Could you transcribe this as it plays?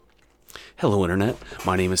Hello, Internet.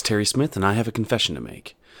 My name is Terry Smith, and I have a confession to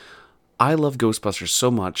make. I love Ghostbusters so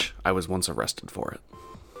much, I was once arrested for it.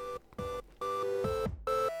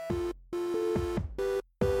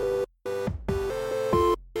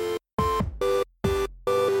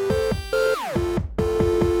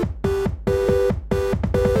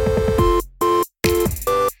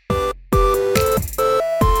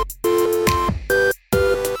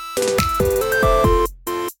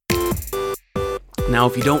 Now,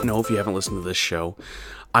 if you don't know, if you haven't listened to this show,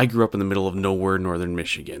 I grew up in the middle of nowhere, northern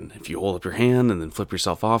Michigan. If you hold up your hand and then flip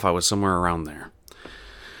yourself off, I was somewhere around there.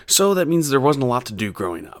 So that means there wasn't a lot to do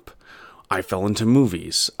growing up. I fell into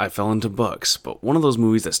movies, I fell into books, but one of those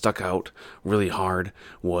movies that stuck out really hard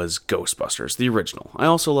was Ghostbusters, the original. I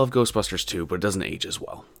also love Ghostbusters 2, but it doesn't age as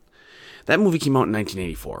well. That movie came out in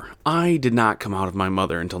 1984. I did not come out of my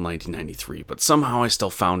mother until 1993, but somehow I still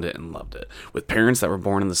found it and loved it. With parents that were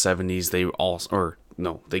born in the 70s,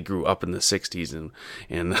 they grew up in the 60s and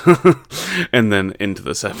and then into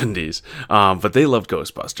the 70s. But they loved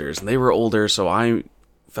Ghostbusters, and they were older, so I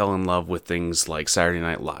fell in love with things like Saturday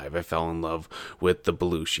Night Live. I fell in love with the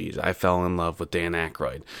Belushis. I fell in love with Dan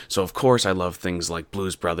Aykroyd. So of course I love things like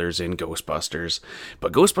Blues Brothers and Ghostbusters.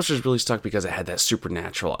 But Ghostbusters really stuck because it had that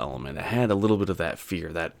supernatural element. It had a little bit of that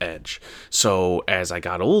fear, that edge. So as I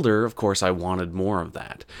got older, of course I wanted more of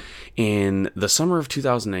that. In the summer of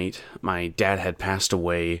 2008, my dad had passed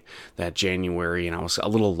away that January, and I was a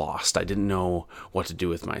little lost. I didn't know what to do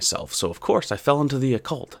with myself. So of course I fell into the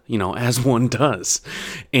occult, as one does.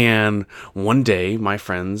 And one day, my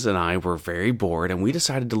friends and I were very bored, and we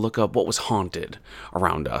decided to look up what was haunted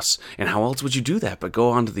around us. And how else would you do that but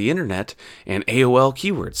go onto the internet and AOL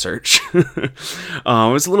keyword search? It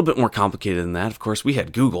was a little bit more complicated than that. Of course, we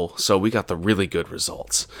had Google, so we got the really good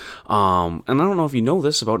results. And I don't know if you know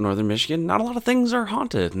this about Northern Michigan. Not a lot of things are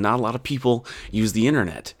haunted. Not a lot of people use the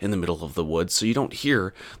internet in the middle of the woods, so you don't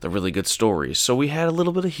hear the really good stories. So we had a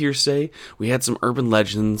little bit of hearsay. We had some urban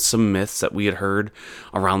legends, some myths that we had heard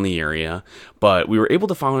around the area, but we were able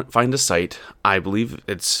to find a site. I believe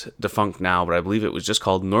it's defunct now, but I believe it was just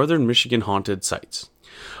called Northern Michigan Haunted Sites.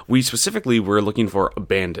 We specifically were looking for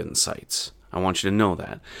abandoned sites. I want you to know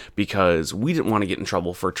that, because we didn't want to get in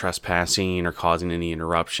trouble for trespassing or causing any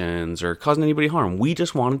interruptions or causing anybody harm. We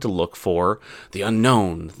just wanted to look for the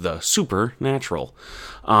unknown, the supernatural.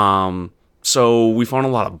 So we found a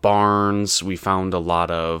lot of barns. We found a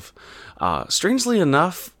lot of, strangely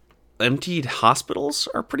enough, emptied hospitals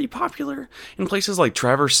are pretty popular in places like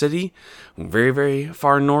Traverse City, very, very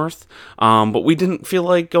far north. But we didn't feel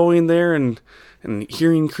like going there and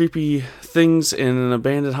hearing creepy things in an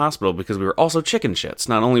abandoned hospital, because we were also chicken shits.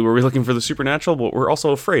 Not only were we looking for the supernatural, but we're also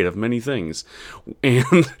afraid of many things. And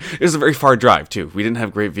it was a very far drive, too. We didn't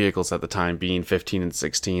have great vehicles at the time, being 15 and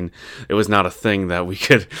 16. It was not a thing that we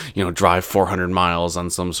could, drive 400 miles on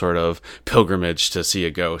some sort of pilgrimage to see a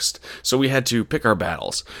ghost. So we had to pick our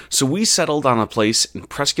battles. So we settled on a place in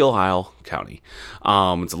Presque Isle County.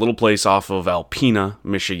 It's a little place off of Alpena,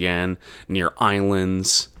 Michigan, near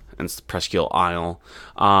Islands. And it's Presque Isle.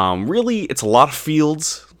 Really, it's a lot of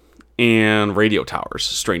fields and radio towers,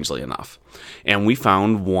 strangely enough. And we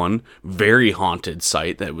found one very haunted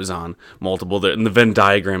site that was on multiple. In the Venn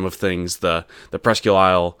diagram of things, the Presque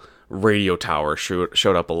Isle radio tower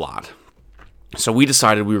showed up a lot. So we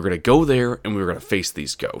decided we were going to go there and we were going to face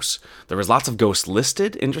these ghosts. There was lots of ghosts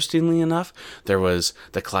listed, interestingly enough. There was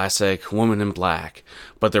the classic woman in black,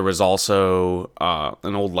 but there was also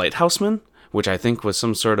an old lighthouseman, which I think was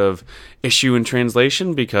some sort of issue in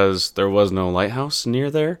translation because there was no lighthouse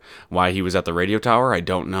near there. Why he was at the radio tower, I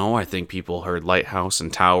don't know. I think people heard lighthouse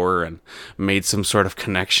and tower and made some sort of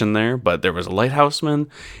connection there, but there was a lighthouseman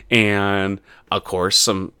and, of course,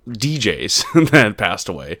 some DJs that had passed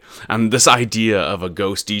away. And this idea of a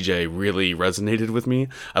ghost DJ really resonated with me.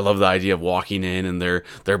 I love the idea of walking in and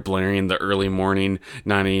they're blaring the early morning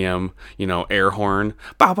 9 a.m., air horn.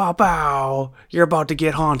 Bow, bow, bow. You're about to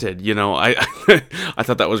get haunted. I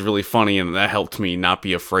thought that was really funny, and that helped me not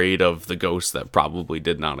be afraid of the ghosts that probably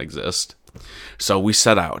did not exist. So we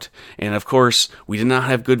set out. And of course, we did not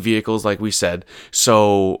have good vehicles, like we said.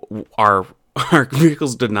 So our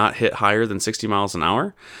vehicles did not hit higher than 60 miles an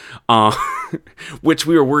hour, which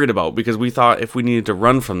we were worried about because we thought if we needed to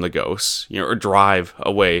run from the ghosts, or drive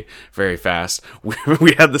away very fast,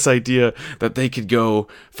 we had this idea that they could go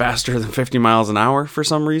faster than 50 miles an hour for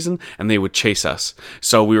some reason, and they would chase us.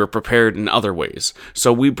 So we were prepared in other ways.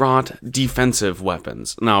 So we brought defensive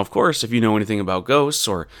weapons. Now, of course, if you know anything about ghosts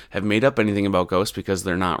or have made up anything about ghosts because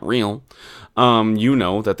they're not real, you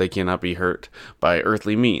know that they cannot be hurt by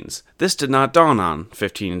earthly means. This did not dawn on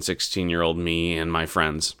 15 and 16-year-old me and my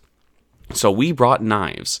friends. So we brought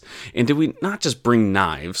knives. And did we not just bring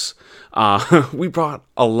knives? We brought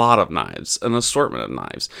a lot of knives, an assortment of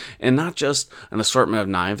knives. And not just an assortment of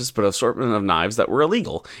knives, but an assortment of knives that were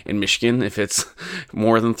illegal. In Michigan, if it's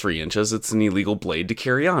more than 3 inches, it's an illegal blade to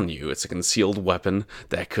carry on you. It's a concealed weapon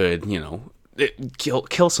that could,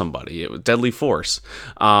 kill somebody. It was deadly force.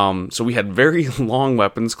 So we had very long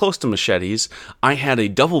weapons, close to machetes. I had a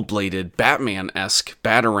double-bladed Batman-esque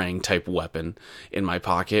Batarang type weapon in my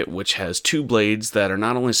pocket, which has 2 blades that are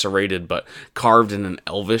not only serrated but carved in an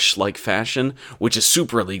elvish-like fashion, which is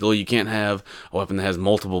super illegal. You can't have a weapon that has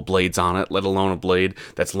multiple blades on it, let alone a blade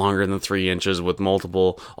that's longer than 3 inches with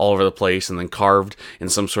multiple all over the place and then carved in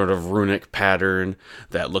some sort of runic pattern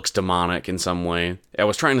that looks demonic in some way. I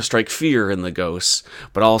was trying to strike fear in the ghosts,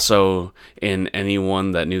 but also in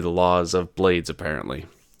anyone that knew the laws of blades, apparently.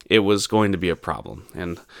 It was going to be a problem,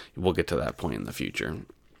 and we'll get to that point in the future.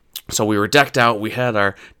 So we were decked out, we had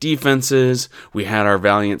our defenses, we had our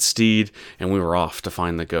valiant steed, and we were off to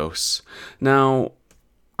find the ghosts. Now,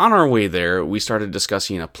 on our way there, we started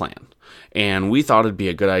discussing a plan. And we thought it'd be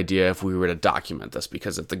a good idea if we were to document this,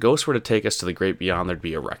 because if the ghosts were to take us to the great beyond, there'd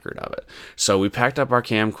be a record of it. So we packed up our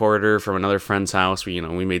camcorder from another friend's house. We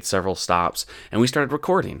made several stops, and we started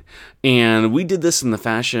recording. And we did this in the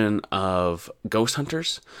fashion of Ghost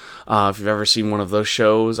Hunters. If you've ever seen one of those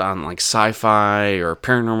shows on like Sci-Fi or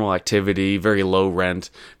Paranormal Activity, very low rent,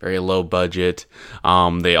 very low budget.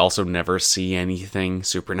 They also never see anything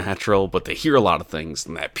supernatural, but they hear a lot of things.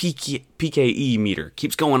 And that PKE meter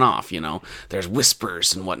keeps going off, There's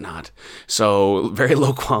whispers and whatnot. So very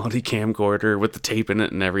low quality camcorder with the tape in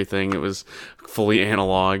it and everything. It was fully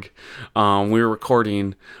analog. We were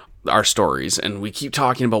recording our stories, and we keep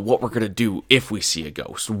talking about what we're going to do if we see a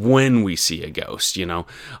ghost, when we see a ghost,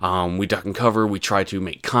 we duck and cover, we try to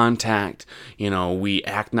make contact, we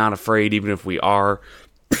act not afraid even if we are.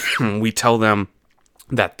 We tell them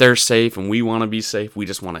that they're safe and we want to be safe. We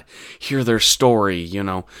just want to hear their story,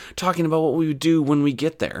 talking about what we would do when we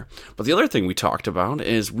get there. But the other thing we talked about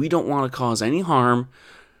is we don't want to cause any harm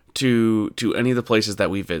to any of the places that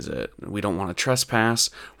we visit. We don't want to trespass.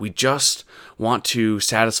 We just want to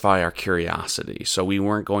satisfy our curiosity. So we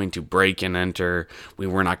weren't going to break and enter. We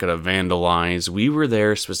were not going to vandalize. We were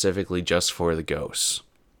there specifically just for the ghosts.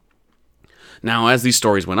 Now, as these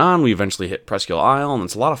stories went on, we eventually hit Presque Isle, and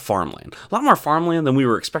it's a lot of farmland. A lot more farmland than we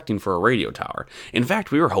were expecting for a radio tower. In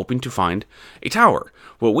fact, we were hoping to find a tower.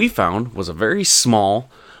 What we found was a very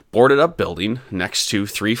small, boarded-up building next to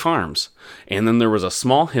 3 farms. And then there was a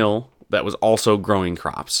small hill that was also growing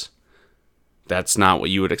crops. That's not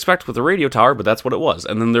what you would expect with a radio tower, but that's what it was.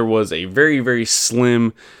 And then there was a very, very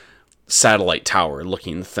slim satellite tower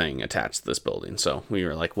looking thing attached to this building. So we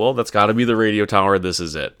were like, well, that's got to be the radio tower. This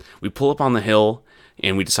is it. We pull up on the hill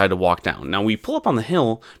and we decide to walk down. Now we pull up on the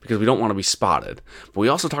hill because we don't want to be spotted, but we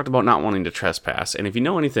also talked about not wanting to trespass. And if you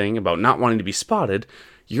know anything about not wanting to be spotted,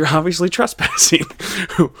 you're obviously trespassing.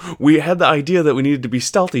 We had the idea that we needed to be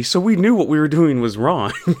stealthy, so we knew what we were doing was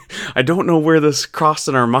wrong. I don't know where this crossed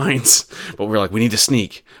in our minds, but we were like, we need to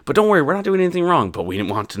sneak. But don't worry, we're not doing anything wrong, but we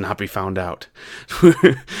didn't want to not be found out.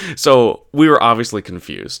 So we were obviously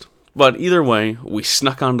confused. But either way, we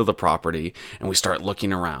snuck onto the property and we start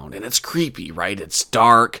looking around. And it's creepy, right? It's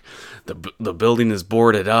dark. The building is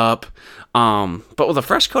boarded up. But with a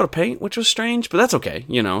fresh coat of paint, which was strange, but that's okay.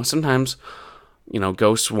 Sometimes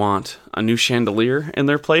ghosts want a new chandelier in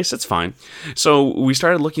their place. It's fine. So we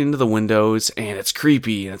started looking into the windows, and it's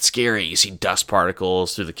creepy and it's scary. You see dust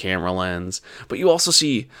particles through the camera lens, but you also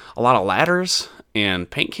see a lot of ladders and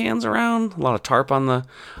paint cans around, a lot of tarp on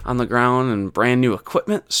the ground, and brand new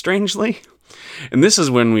equipment, strangely. And this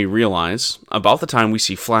is when we realize, about the time we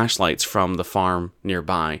see flashlights from the farm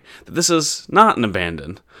nearby, that this is not an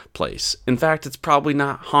abandoned place. In fact, it's probably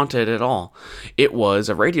not haunted at all. It was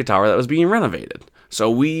a radio tower that was being renovated.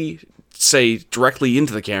 So we say directly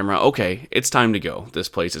into the camera, okay, it's time to go. This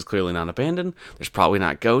place is clearly not abandoned. There's probably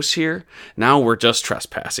not ghosts here. Now we're just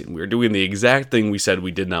trespassing. We're doing the exact thing we said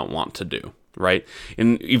we did not want to do. Right?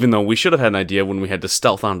 And even though we should have had an idea when we had to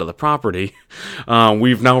stealth onto the property,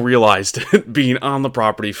 we've now realized being on the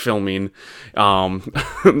property filming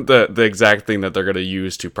the exact thing that they're going to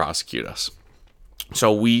use to prosecute us.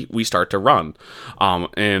 So we start to run.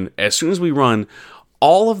 And as soon as we run,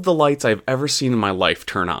 all of the lights I've ever seen in my life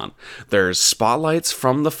turn on. There's spotlights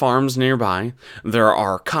from the farms nearby. There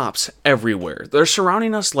are cops everywhere. They're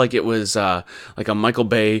surrounding us like it was like a Michael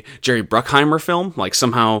Bay, Jerry Bruckheimer film. Like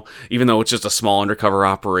somehow, even though it's just a small undercover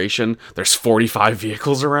operation, there's 45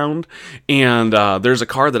 vehicles around. And there's a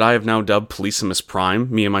car that I have now dubbed Policemus Prime.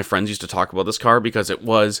 Me and my friends used to talk about this car because it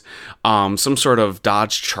was some sort of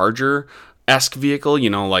Dodge Charger esque vehicle,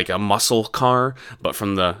 like a muscle car, but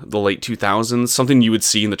from the late 2000s, something you would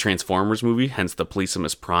see in the Transformers movie, hence the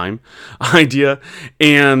Policemus Prime idea.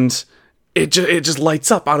 And it just lights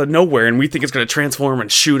up out of nowhere, and we think it's going to transform and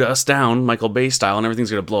shoot us down, Michael Bay style, and everything's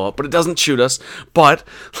going to blow up, but it doesn't shoot us. But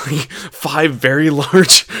like 5 very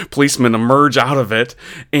large policemen emerge out of it,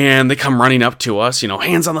 and they come running up to us,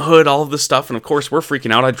 hands on the hood, all of this stuff, and of course we're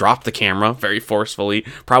freaking out. I dropped the camera very forcefully,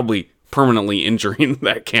 probably permanently injuring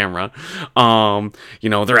that camera.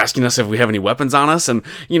 They're asking us if we have any weapons on us, and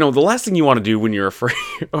the last thing you want to do when you're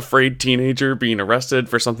afraid teenager being arrested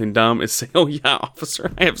for something dumb is say, "Oh yeah,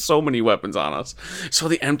 officer, I have so many weapons on us." So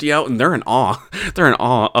they empty out, and they're in awe. They're in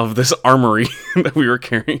awe of this armory that we were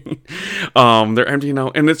carrying. They're emptying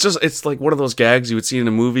out, and it's like one of those gags you would see in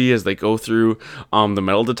a movie as they go through the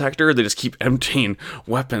metal detector. They just keep emptying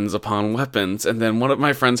weapons upon weapons, and then one of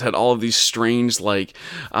my friends had all of these strange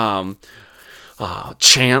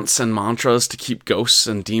chants and mantras to keep ghosts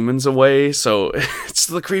and demons away. So it's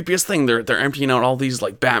the creepiest thing. They're emptying out all these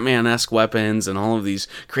like Batman-esque weapons and all of these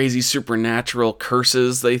crazy supernatural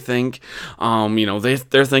curses. They think,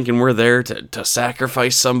 they're thinking we're there to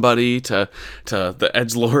sacrifice somebody to the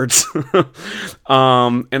edgelords.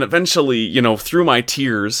 And eventually, through my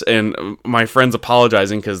tears and my friends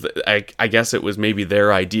apologizing, because I guess it was maybe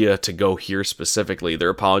their idea to go here specifically. They're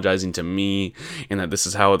apologizing to me and that this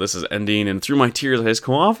is how this is ending. And through my tears, I just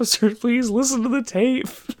go, "Officer, please listen to the tape.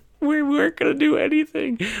 We weren't gonna do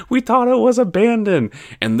anything. We thought it was abandoned."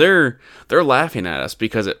 And they're laughing at us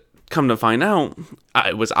because come to find out,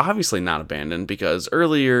 it was obviously not abandoned, because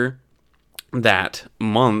earlier that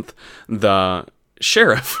month, the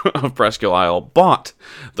sheriff of Presque Isle bought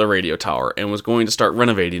the radio tower and was going to start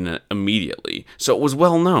renovating it immediately. So it was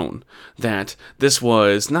well known that this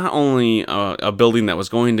was not only a building that was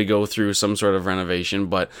going to go through some sort of renovation,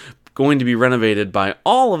 but going to be renovated by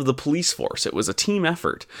all of the police force. It was a team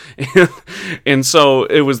effort. And so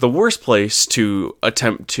it was the worst place to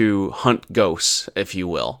attempt to hunt ghosts, if you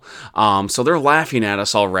will. So they're laughing at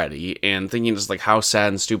us already and thinking just like how sad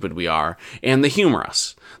and stupid we are. And they humor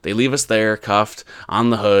us. They leave us there cuffed on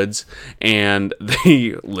the hoods, and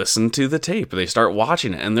they listen to the tape. They start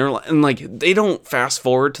watching it, and they don't fast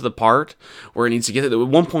forward to the part where it needs to get it. At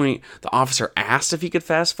one point, the officer asked if he could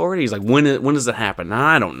fast forward. He's like, when does it happen?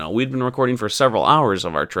 I don't know. We'd been recording for several hours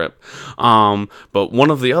of our trip. But one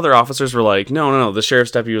of the other officers were like, no. The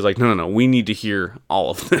sheriff's deputy was like, no. We need to hear all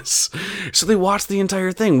of this. So they watched the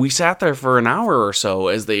entire thing. We sat there for an hour or so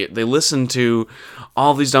as they listened to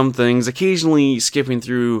all these dumb things, occasionally skipping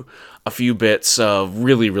through a few bits of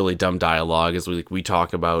really, really dumb dialogue as we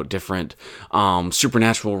talk about different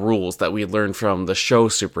supernatural rules that we learned from the show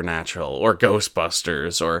Supernatural or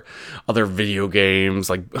Ghostbusters or other video games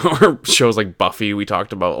or shows like Buffy. We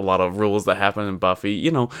talked about a lot of rules that happen in Buffy.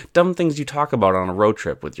 Dumb things you talk about on a road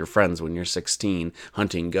trip with your friends when you're 16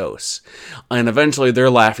 hunting ghosts. And eventually they're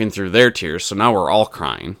laughing through their tears, so now we're all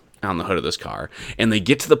crying on the hood of this car, and they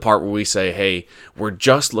get to the part where we say, "Hey, we're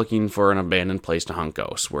just looking for an abandoned place to hunt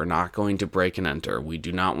ghosts. We're not going to break and enter. We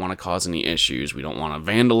do not want to cause any issues. We don't want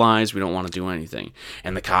to vandalize. We don't want to do anything."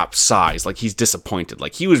 And the cop sighs like he's disappointed,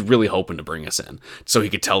 like he was really hoping to bring us in so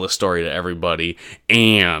he could tell the story to everybody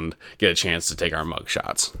and get a chance to take our mug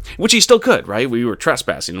shots, which he still could, right? We were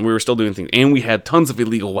trespassing and we were still doing things, and we had tons of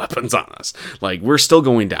illegal weapons on us. Like, we're still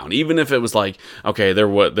going down, even if it was like, okay, there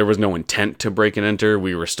was no intent to break and enter.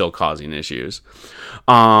 We were still causing issues.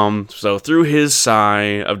 So through his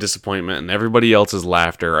sigh of disappointment and everybody else's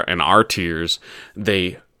laughter and our tears,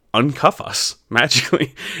 they uncuff us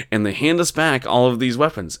magically, and they hand us back all of these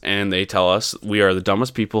weapons, and they tell us we are the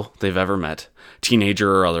dumbest people they've ever met,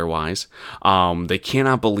 teenager or otherwise. They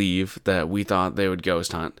cannot believe that we thought they would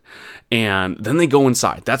ghost hunt. And then they go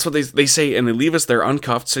inside. That's what they say, and they leave us there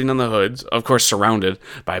uncuffed, sitting on the hoods, of course surrounded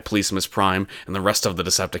by Policemus Prime and the rest of the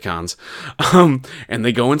Decepticons. And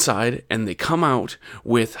they go inside, and they come out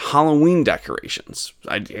with Halloween decorations.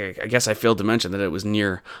 I guess I failed to mention that it was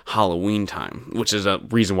near Halloween time, which is a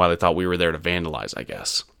reason why they thought we were there to vandalize, I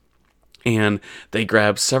guess. And they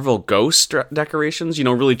grab several ghost decorations,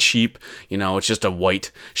 really cheap, it's just a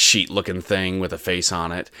white sheet looking thing with a face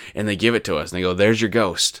on it, and they give it to us, and they go, "There's your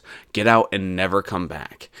ghost, get out and never come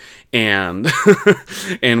back." And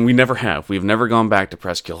and we never have. We've never gone back to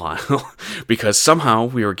Presque Isle because somehow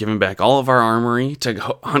we were giving back all of our armory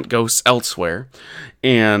to hunt ghosts elsewhere,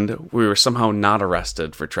 and we were somehow not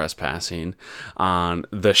arrested for trespassing on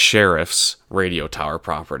the sheriff's radio tower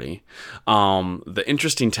property. The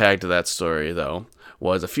interesting tag to that story, though,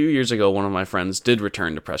 was a few years ago, one of my friends did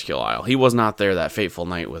return to Presque Isle. He was not there that fateful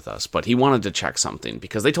night with us, but he wanted to check something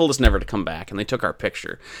because they told us never to come back, and they took our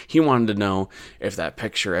picture. He wanted to know if that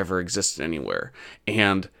picture ever existed anywhere.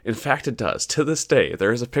 And in fact, it does. To this day,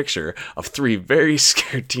 there is a picture of 3 very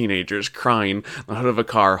scared teenagers crying out of a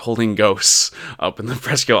car holding ghosts up in the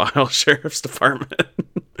Presque Isle Sheriff's Department.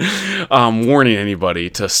 Warning anybody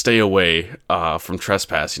to stay away from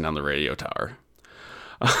trespassing on the radio tower.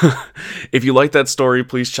 If you like that story,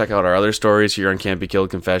 please check out our other stories here on Can't Be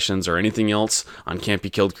Killed Confessions or anything else on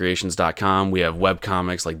can'tbekilledcreations.com. We have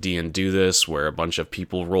webcomics like D&Do This, where a bunch of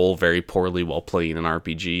people roll very poorly while playing an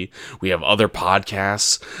RPG. We have other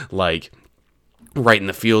podcasts like Right in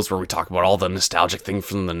the Fields, where we talk about all the nostalgic things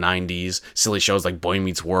from the 90s, silly shows like Boy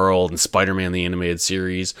Meets World and Spider-Man the Animated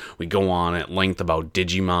Series. We go on at length about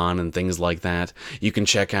Digimon and things like that. You can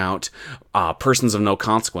check out Persons of No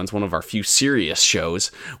Consequence, one of our few serious shows,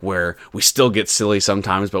 where we still get silly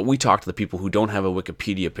sometimes, but we talk to the people who don't have a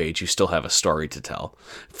Wikipedia page, who still have a story to tell.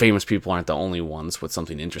 Famous people aren't the only ones with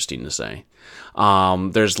something interesting to say.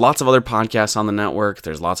 There's lots of other podcasts on the network.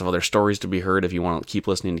 There's lots of other stories to be heard if you want to keep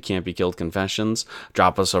listening to Can't Be Killed Confessions.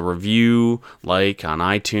 Drop us a review, like on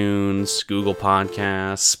iTunes, Google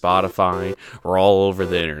Podcasts, Spotify. We're all over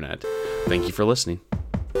the internet. Thank you for listening.